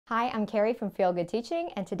Hi, I'm Carrie from Feel Good Teaching,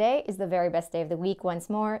 and today is the very best day of the week once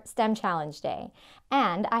more, STEM Challenge Day.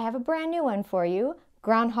 And I have a brand new one for you,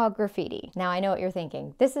 Groundhog Graffiti. Now I know what you're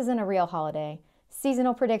thinking, this isn't a real holiday.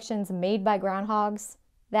 Seasonal predictions made by groundhogs?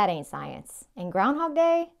 That ain't science. And Groundhog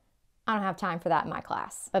Day? I don't have time for that in my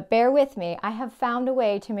class. But bear with me, I have found a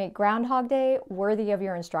way to make Groundhog Day worthy of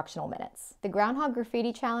your instructional minutes. The Groundhog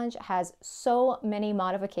Graffiti Challenge has so many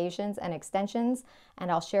modifications and extensions,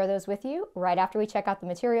 and I'll share those with you right after we check out the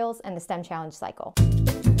materials and the STEM Challenge cycle.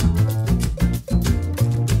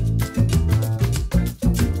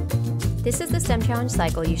 This is the STEM Challenge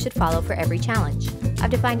cycle you should follow for every challenge. I've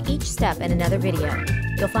defined each step in another video.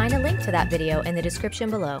 You'll find a link to that video in the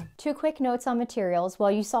description below. Two quick notes on materials.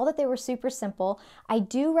 While you saw that they were super simple, I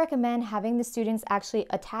do recommend having the students actually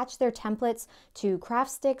attach their templates to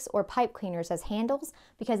craft sticks or pipe cleaners as handles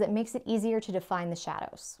because it makes it easier to define the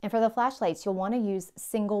shadows. And for the flashlights, you'll want to use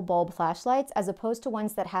single bulb flashlights as opposed to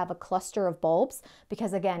ones that have a cluster of bulbs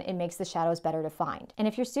because again, it makes the shadows better defined. And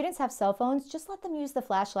if your students have cell phones, just let them use the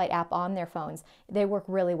flashlight app on their phones. They work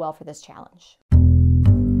really well for this challenge.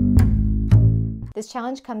 This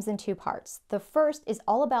challenge comes in two parts. The first is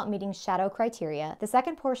all about meeting shadow criteria. The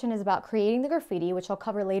second portion is about creating the graffiti, which I'll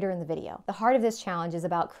cover later in the video. The heart of this challenge is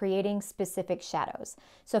about creating specific shadows.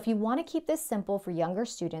 So if you want to keep this simple for younger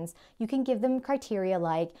students, you can give them criteria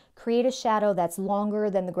like create a shadow that's longer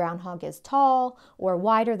than the groundhog is tall, or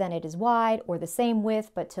wider than it is wide, or the same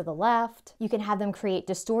width but to the left. You can have them create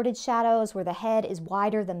distorted shadows where the head is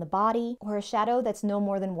wider than the body, or a shadow that's no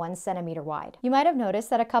more than 1 centimeter wide. You might have noticed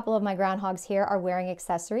that a couple of my groundhogs here are wearing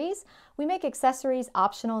accessories. We make accessories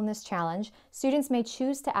optional in this challenge. Students may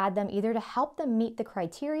choose to add them either to help them meet the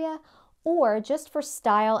criteria or just for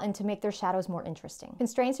style and to make their shadows more interesting.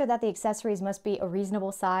 Constraints are that the accessories must be a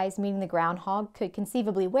reasonable size, meaning the groundhog could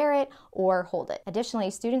conceivably wear it or hold it.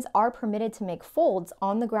 Additionally, students are permitted to make folds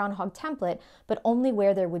on the groundhog template, but only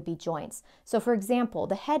where there would be joints. So for example,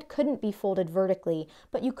 the head couldn't be folded vertically,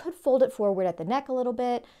 but you could fold it forward at the neck a little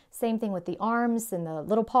bit. Same thing with the arms and the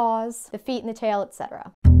little paws, the feet and the tail,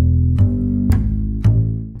 etc.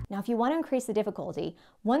 Now, if you want to increase the difficulty,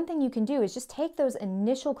 one thing you can do is just take those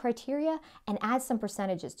initial criteria and add some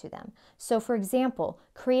percentages to them. So for example,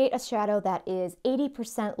 create a shadow that is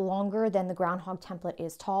 80% longer than the groundhog template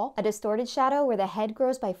is tall, a distorted shadow where the head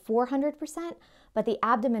grows by 400%, but the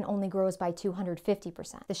abdomen only grows by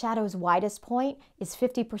 250%. The shadow's widest point is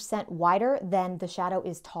 50% wider than the shadow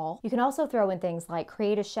is tall. You can also throw in things like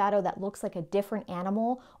create a shadow that looks like a different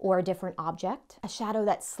animal or a different object, a shadow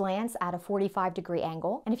that slants at a 45-degree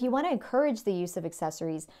angle. And if you want to encourage the use of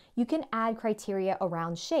accessories, you can add criteria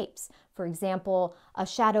around shapes. For example, a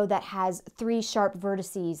shadow that has 3 sharp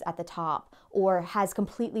vertices at the top or has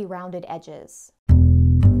completely rounded edges.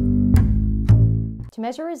 To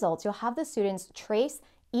measure results, you'll have the students trace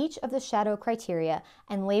each of the shadow criteria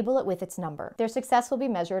and label it with its number. Their success will be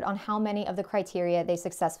measured on how many of the criteria they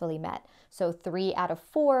successfully met. So 3 out of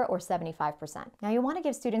 4 or 75%. Now you want to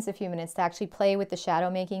give students a few minutes to actually play with the shadow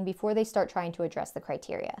making before they start trying to address the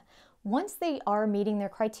criteria. Once they are meeting their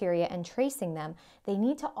criteria and tracing them, they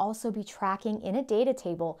need to also be tracking in a data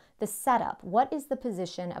table the setup. What is the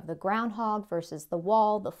position of the groundhog versus the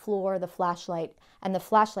wall, the floor, the flashlight, and the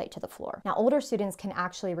flashlight to the floor. Now older students can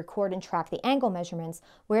actually record and track the angle measurements,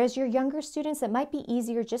 whereas your younger students, it might be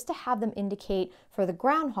easier just to have them indicate for the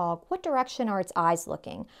groundhog, what direction are its eyes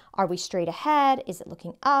looking? Are we straight ahead? Is it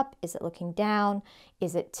looking up? Is it looking down?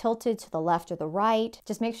 Is it tilted to the left or the right?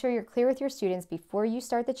 Just make sure you're clear with your students before you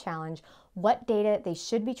start the challenge what data they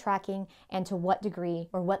should be tracking and to what degree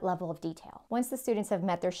or what level of detail. Once the students have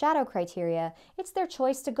met their shadow criteria, it's their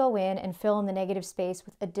choice to go in and fill in the negative space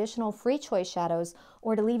with additional free choice shadows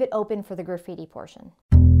or to leave it open for the graffiti portion.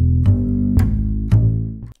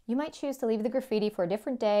 You might choose to leave the graffiti for a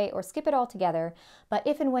different day or skip it altogether, but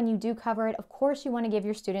if and when you do cover it, of course you want to give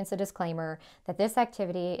your students a disclaimer that this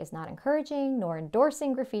activity is not encouraging nor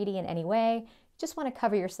endorsing graffiti in any way. Just want to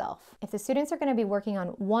cover yourself. If the students are going to be working on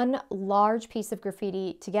one large piece of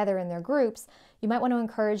graffiti together in their groups, you might want to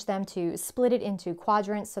encourage them to split it into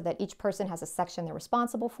quadrants so that each person has a section they're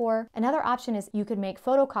responsible for. Another option is you could make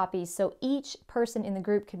photocopies so each person in the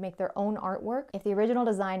group could make their own artwork. If the original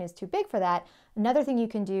design is too big for that, another thing you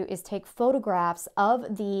can do is take photographs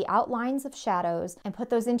of the outlines of shadows and put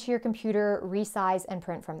those into your computer, resize, and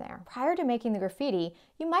print from there. Prior to making the graffiti,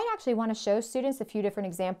 you might actually want to show students a few different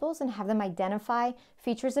examples and have them identify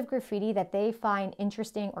features of graffiti that they find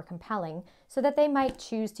interesting or compelling so that they might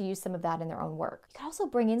choose to use some of that in their own work. You can also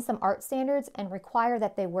bring in some art standards and require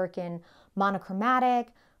that they work in monochromatic,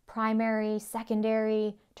 primary,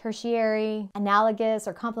 secondary, tertiary, analogous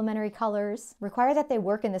or complementary colors. Require that they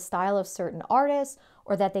work in the style of certain artists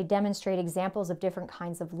or that they demonstrate examples of different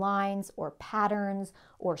kinds of lines or patterns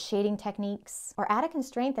or shading techniques, or add a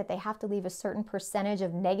constraint that they have to leave a certain percentage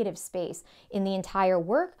of negative space in the entire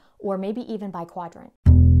work, or maybe even by quadrant.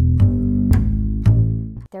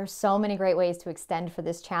 There are so many great ways to extend for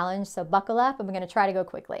this challenge, so buckle up and we're going to try to go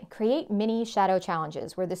quickly. Create mini shadow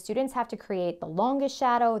challenges where the students have to create the longest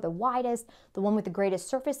shadow, the widest, the one with the greatest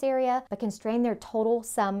surface area, but constrain their total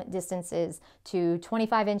sum distances to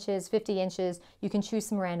 25 inches, 50 inches. You can choose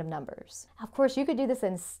some random numbers. Of course, you could do this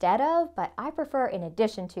instead of, but I prefer in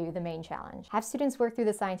addition to the main challenge. Have students work through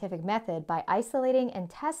the scientific method by isolating and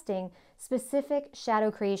testing specific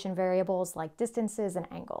shadow creation variables like distances and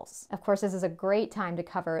angles. Of course, this is a great time to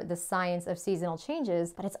cover the science of seasonal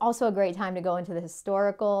changes, but it's also a great time to go into the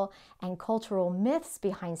historical and cultural myths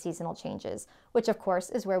behind seasonal changes, which of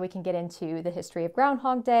course is where we can get into the history of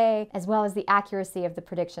Groundhog Day, as well as the accuracy of the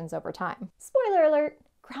predictions over time. Spoiler alert!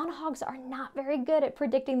 Groundhogs are not very good at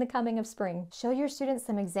predicting the coming of spring. Show your students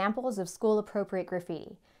some examples of school-appropriate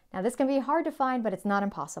graffiti. Now this can be hard to find, but it's not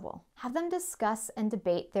impossible. Have them discuss and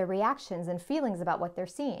debate their reactions and feelings about what they're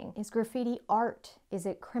seeing. Is graffiti art? Is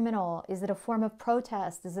it criminal? Is it a form of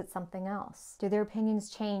protest? Is it something else? Do their opinions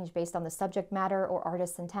change based on the subject matter or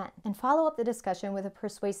artist's intent? And follow up the discussion with a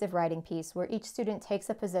persuasive writing piece where each student takes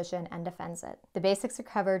a position and defends it. The basics are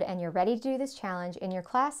covered and you're ready to do this challenge in your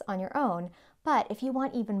class on your own, but if you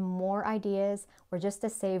want even more ideas or just to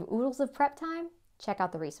save oodles of prep time, check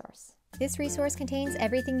out the resource. This resource contains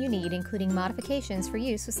everything you need, including modifications for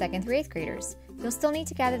use with 2nd through 8th graders. You'll still need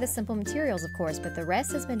to gather the simple materials, of course, but the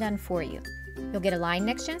rest has been done for you. You'll get aligned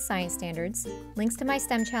next-gen science standards, links to my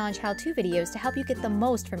STEM challenge how-to videos to help you get the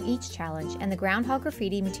most from each challenge, and the Groundhog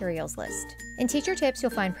Graffiti materials list. In teacher tips,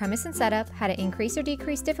 you'll find premise and setup, how to increase or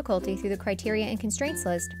decrease difficulty through the criteria and constraints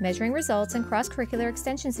list, measuring results, and cross-curricular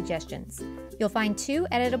extension suggestions. You'll find 2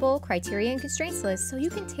 editable criteria and constraints lists so you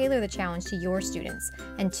can tailor the challenge to your students,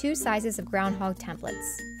 and 2 sizes of Groundhog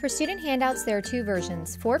templates. For student handouts, there are 2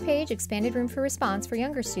 versions, 4-page expanded room for response for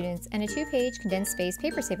younger students, and a 2-page condensed space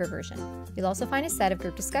paper saver version. You'll also find a set of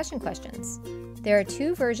group discussion questions. There are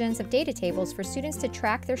 2 versions of data tables for students to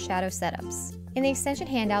track their shadow setups. In the extension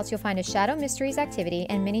handouts, you'll find a Shadow Mysteries activity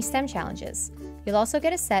and mini STEM challenges. You'll also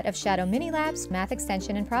get a set of Shadow Mini Labs, Math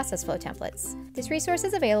Extension, and Process Flow templates. This resource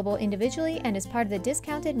is available individually and is part of the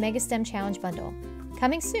discounted Mega STEM Challenge bundle.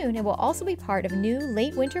 Coming soon, it will also be part of new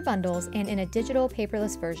late winter bundles and in a digital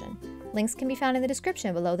paperless version. Links can be found in the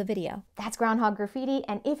description below the video. That's Groundhog Graffiti,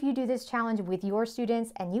 and if you do this challenge with your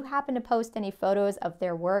students and you happen to post any photos of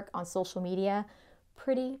their work on social media,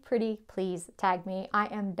 pretty please tag me. I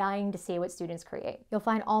am dying to see what students create. You'll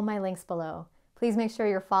find all my links below. Please make sure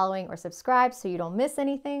you're following or subscribed so you don't miss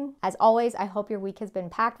anything. As always, I hope your week has been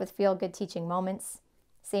packed with feel-good teaching moments.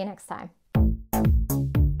 See you next time.